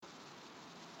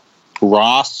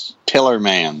Ross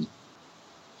Tillerman.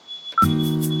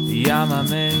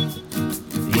 Llámame,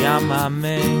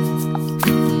 llámame,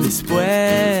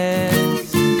 después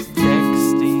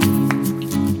texting.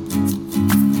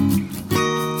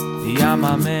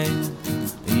 Llámame,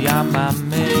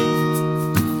 llámame,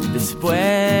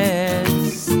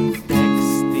 después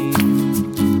texting.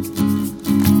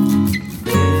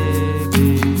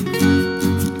 Baby,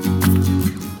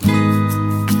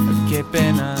 qué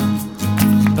pena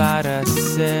para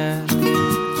ser.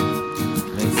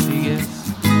 ¿Me sigues?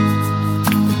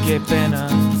 Qué pena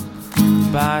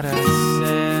para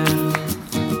ser.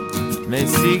 ¿Me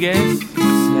sigues?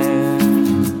 Ser,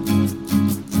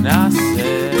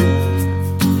 nacer.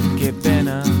 Qué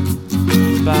pena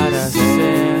para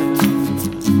ser.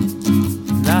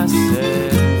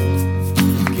 Nacer.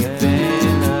 Qué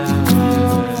pena.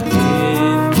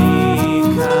 En mi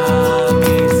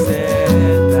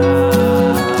camiseta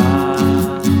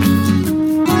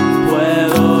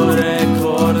puedo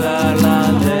recordar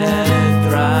la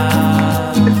letra.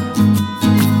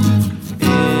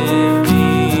 En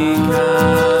mi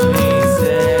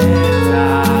camiseta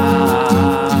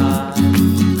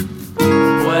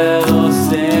puedo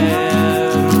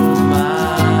ser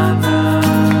humana.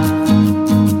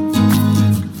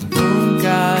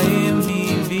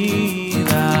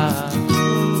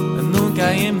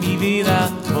 Nunca en mi vida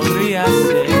podría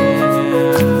ser.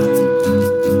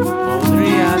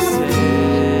 Podría ser.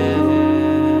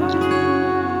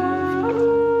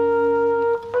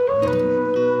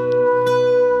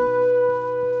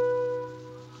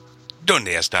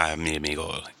 ¿Dónde está mi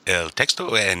amigo? El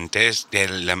texto antes de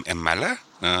la mala?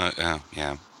 Yeah,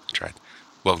 I tried.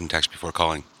 Welcome to Text Before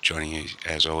Calling. Joining you,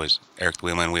 as always, Eric the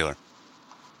Wheelman Wheeler.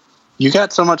 You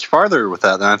got so much farther with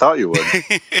that than I thought you would.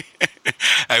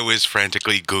 I was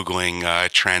frantically Googling,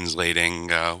 translating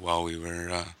while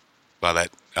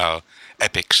that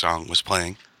epic song was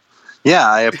playing. Yeah,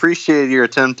 I appreciate your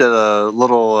attempt at a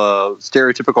little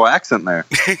stereotypical accent there.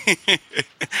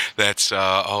 That's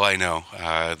all I know.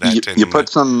 That You put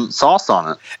some sauce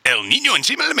on it. El Niño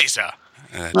Encima de la Mesa.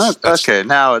 Okay,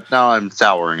 now I'm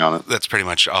souring on it. That's pretty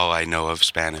much all I know of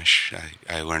Spanish.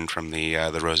 I learned from the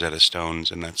Rosetta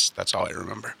Stones, and that's all I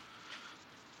remember.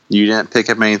 You didn't pick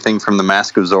up anything from the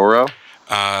Mask of Zorro?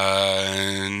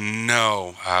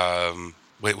 No.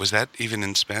 Wait, was that even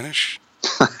in Spanish?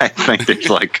 I think there's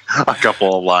like a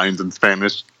couple of lines in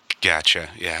Spanish. Gotcha.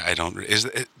 Yeah, I don't. Is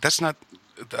that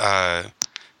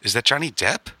Johnny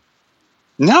Depp?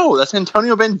 No, that's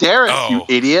Antonio Banderas, you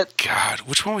idiot. God,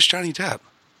 which one was Johnny Depp?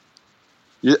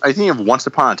 I think of Once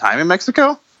Upon a Time in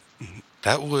Mexico?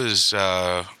 That was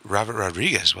Robert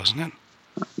Rodriguez, wasn't it?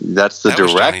 That's the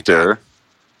director.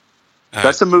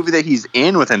 That's a movie that he's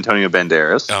in with Antonio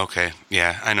Banderas. Okay,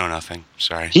 yeah, I know nothing.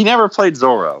 Sorry. He never played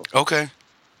Zorro. Okay.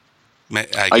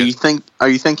 Are you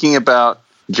thinking about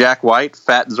Jack White,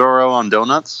 Fat Zorro on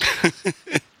donuts?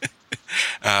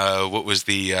 What was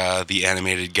the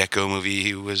animated gecko movie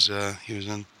he was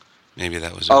in? Maybe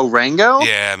that was. Oh, Rango?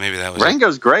 Yeah, maybe that was.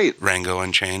 Rango's great. Rango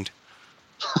Unchained.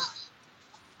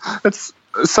 It's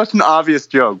such an obvious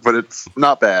joke, but it's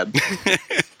not bad.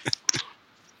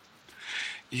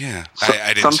 Yeah,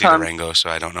 I didn't see the Rango, so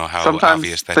I don't know how obvious that joke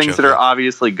is. Sometimes things that are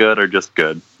obviously good are just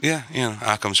good. Yeah,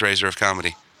 Occam's razor of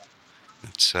comedy.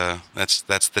 That's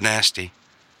the nasty.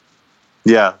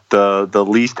 Yeah, the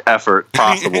least effort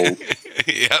possible.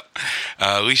 Yep.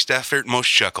 Least effort, most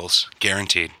chuckles.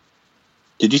 Guaranteed.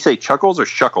 Did you say chuckles or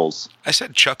shuckles? I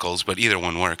said chuckles, but either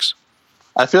one works.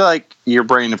 I feel like your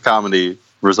brain of comedy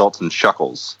results in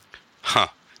shuckles. Huh.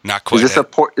 Not quite. Is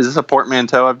this a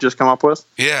portmanteau I've just come up with?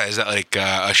 Yeah, is that like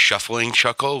a shuffling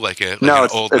chuckle? Like an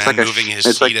old man like moving his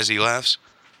seat as he laughs?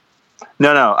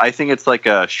 No, I think it's like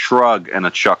a shrug and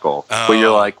a chuckle. Oh. Where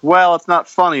you're like, well, it's not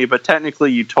funny, but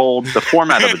technically you told the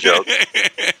format of a joke.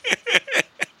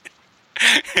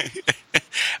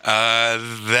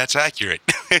 That's accurate.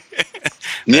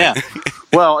 Yeah.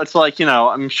 Well, it's like,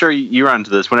 I'm sure you run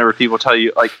into this whenever people tell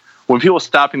you, like, when people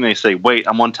stop you and they say, wait,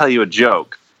 I'm going to tell you a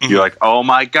joke. Mm-hmm. You're like, oh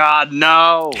my God,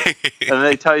 no. And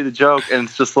they tell you the joke, and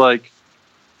it's just like,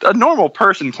 a normal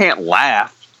person can't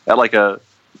laugh at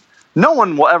no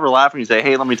one will ever laugh when you say,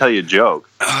 hey, let me tell you a joke.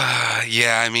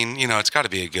 Yeah, I mean, it's got to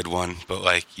be a good one.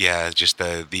 But, just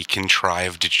the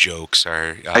contrived jokes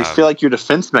are... I feel like your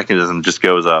defense mechanism just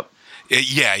goes up.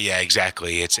 Yeah,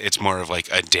 exactly. It's more of like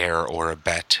a dare or a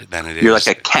bet than it is. You're like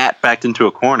a cat backed into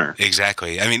a corner.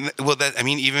 Exactly. I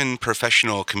mean, even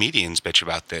professional comedians bitch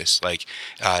about this. Like,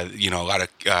 a lot of...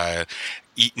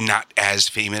 not as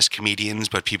famous comedians,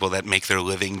 but people that make their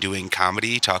living doing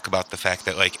comedy talk about the fact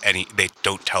that like they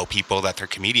don't tell people that they're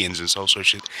comedians in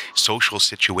social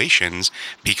situations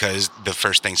because the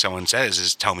first thing someone says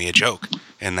is tell me a joke,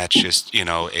 and that's just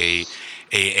a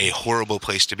horrible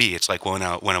place to be. It's like when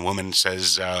a woman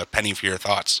says penny for your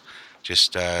thoughts,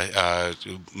 just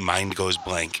mind goes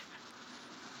blank.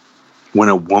 When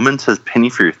a woman says penny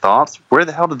for your thoughts, where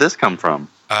the hell did this come from?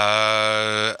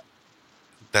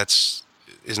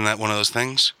 Isn't that one of those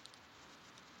things?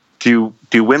 Do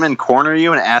women corner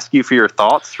you and ask you for your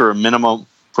thoughts for a minimal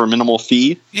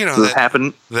fee? Does this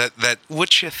happen? That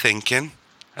what you thinking?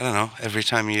 I don't know. Every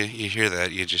time you hear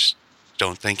that, you just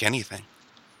don't think anything.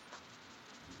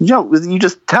 You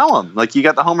just tell them. Like, you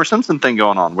got the Homer Simpson thing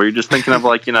going on, where you're just thinking of,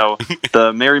 like,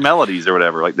 the Merry Melodies or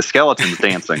whatever, like the skeletons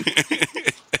dancing.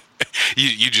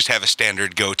 You just have a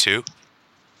standard go-to?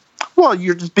 Well,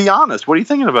 you just be honest. What are you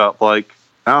thinking about? Like,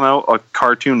 I don't know, a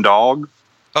cartoon dog?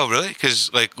 Oh, really?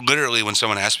 Because, like, literally when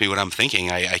someone asks me what I'm thinking,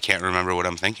 I can't remember what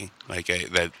I'm thinking. Like,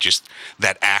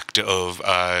 that act of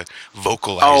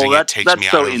vocalizing it takes me out of...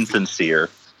 that's so insincere.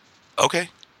 Okay.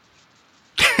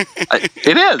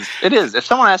 It is. If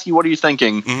someone asks you, what are you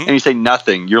thinking, and you say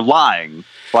nothing, you're lying.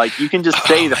 Like, you can just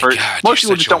say the first... God, most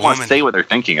people just don't want to say what they're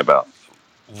thinking about.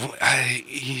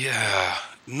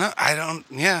 No, I don't...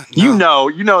 Yeah, no.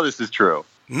 You know this is true.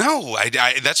 No,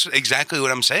 I that's exactly what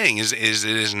I'm saying is it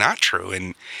is not true.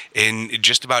 And in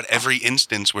just about every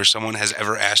instance where someone has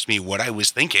ever asked me what I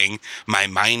was thinking, my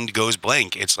mind goes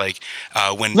blank. It's like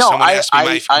when someone asks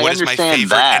me what is my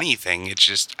favorite anything, it's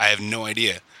just, I have no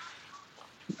idea.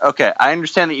 Okay, I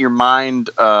understand that your mind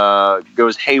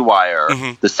goes haywire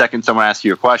the second someone asks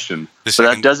you a question. But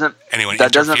that doesn't... Anyone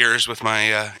interferes with my...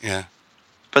 yeah.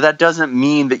 But that doesn't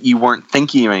mean that you weren't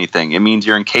thinking of anything. It means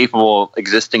you're incapable of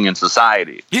existing in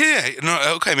society. Yeah,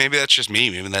 no, okay, maybe that's just me.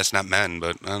 Maybe that's not men,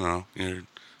 but I don't know.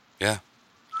 Yeah.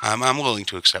 I'm willing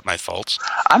to accept my faults.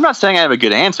 I'm not saying I have a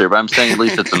good answer, but I'm saying at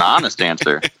least it's an honest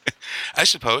answer. I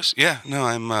suppose, yeah. No,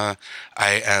 I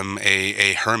am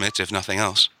a hermit, if nothing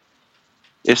else.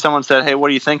 If someone said, hey, what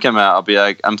are you thinking about? I'll be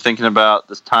like, I'm thinking about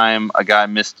this time a guy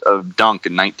missed a dunk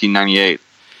in 1998.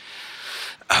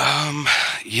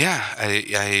 Yeah, I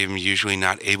am usually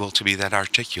not able to be that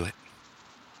articulate.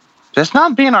 That's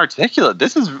not being articulate.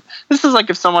 This is like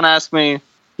if someone asked me,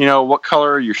 what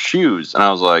color are your shoes? And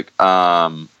I was like,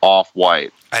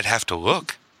 off-white. I'd have to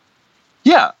look.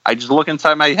 Yeah, I just look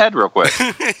inside my head real quick.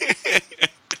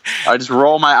 I just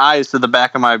roll my eyes to the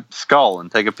back of my skull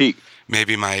and take a peek.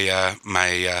 Maybe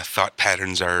my thought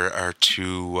patterns are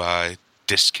too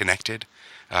disconnected.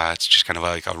 It's just kind of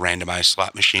like a randomized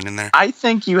slot machine in there. I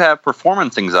think you have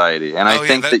performance anxiety, and I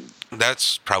think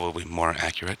that's probably more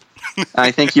accurate.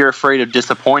 I think you're afraid of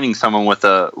disappointing someone with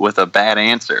a bad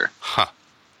answer. Huh.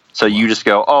 So you just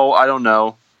go, oh, I don't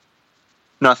know,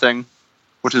 nothing,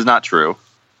 which is not true.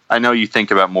 I know you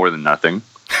think about more than nothing.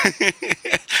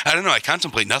 I don't know. I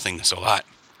contemplate nothingness a lot.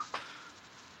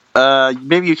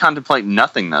 Maybe you contemplate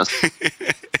nothingness.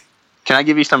 Can I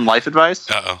give you some life advice?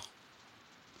 Uh-oh.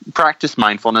 Practice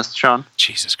mindfulness, Sean.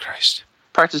 Jesus Christ.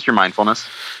 Practice your mindfulness.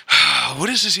 What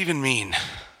does this even mean?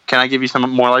 Can I give you some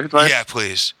more life advice? Yeah,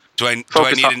 please. Do I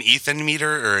need an Ethan meter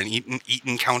or an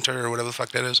Eaton counter or whatever the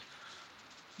fuck that is?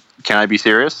 Can I be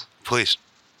serious? Please.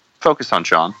 Focus on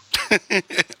Sean.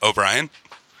 O'Brien?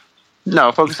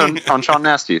 No, focus on Sean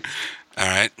Nasty.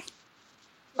 All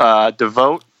right.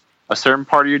 Devote a certain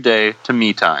part of your day to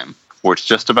me time, where it's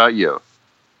just about you.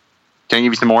 Can I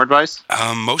give you some more advice?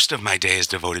 Most of my day is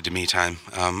devoted to me time.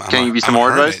 Can I give you some more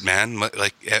advice? Man,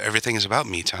 like everything is about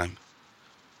me time.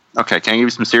 Okay, can I give you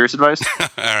some serious advice? All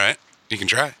right, you can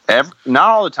try. Not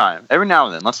all the time. Every now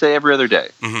and then. Let's say every other day.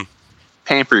 Mm-hmm.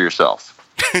 Pamper yourself.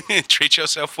 Treat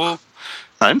yourself, fool.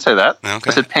 I didn't say that. Okay.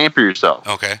 I said pamper yourself.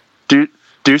 Okay.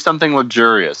 Do something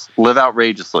luxurious. Live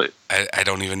outrageously. I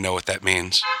don't even know what that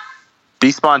means.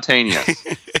 Be spontaneous.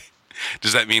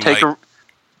 Does that mean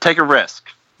take a risk?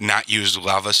 Not use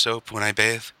lava soap when I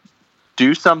bathe?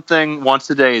 Do something once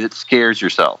a day that scares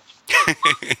yourself.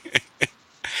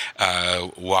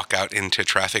 Walk out into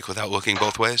traffic without looking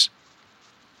both ways?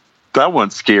 That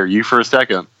won't scare you for a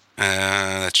second.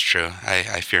 That's true.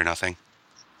 I fear nothing.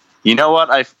 You know what?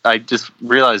 I just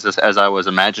realized this as I was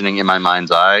imagining in my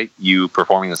mind's eye you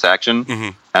performing this action,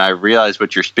 and I realized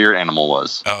what your spirit animal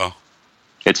was. Uh-oh.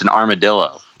 It's an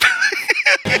armadillo.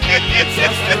 Just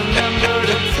remember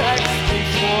to text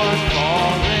before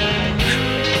calling.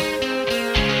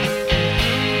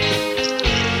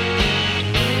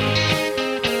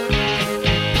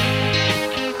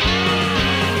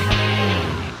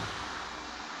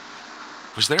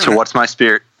 Was there? So what's my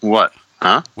spirit? What?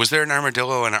 Huh? Was there an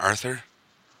armadillo and an Arthur?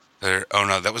 Oh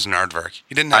no, that was an aardvark.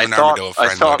 He didn't have an I armadillo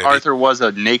friend. I thought though, did Arthur was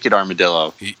a naked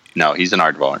armadillo. No, he's an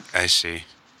aardvark. I see.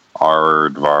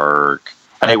 Aardvark.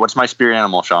 Hey, what's my spirit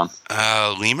animal, Sean?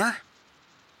 Lemur?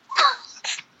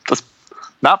 That's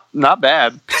not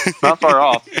bad. Not far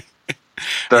off.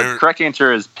 The correct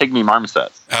answer is pygmy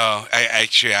marmoset. Oh, I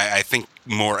think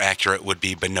more accurate would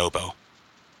be bonobo.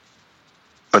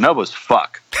 Bonobo's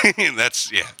fuck.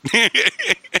 That's, yeah.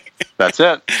 That's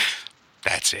it.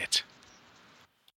 That's it.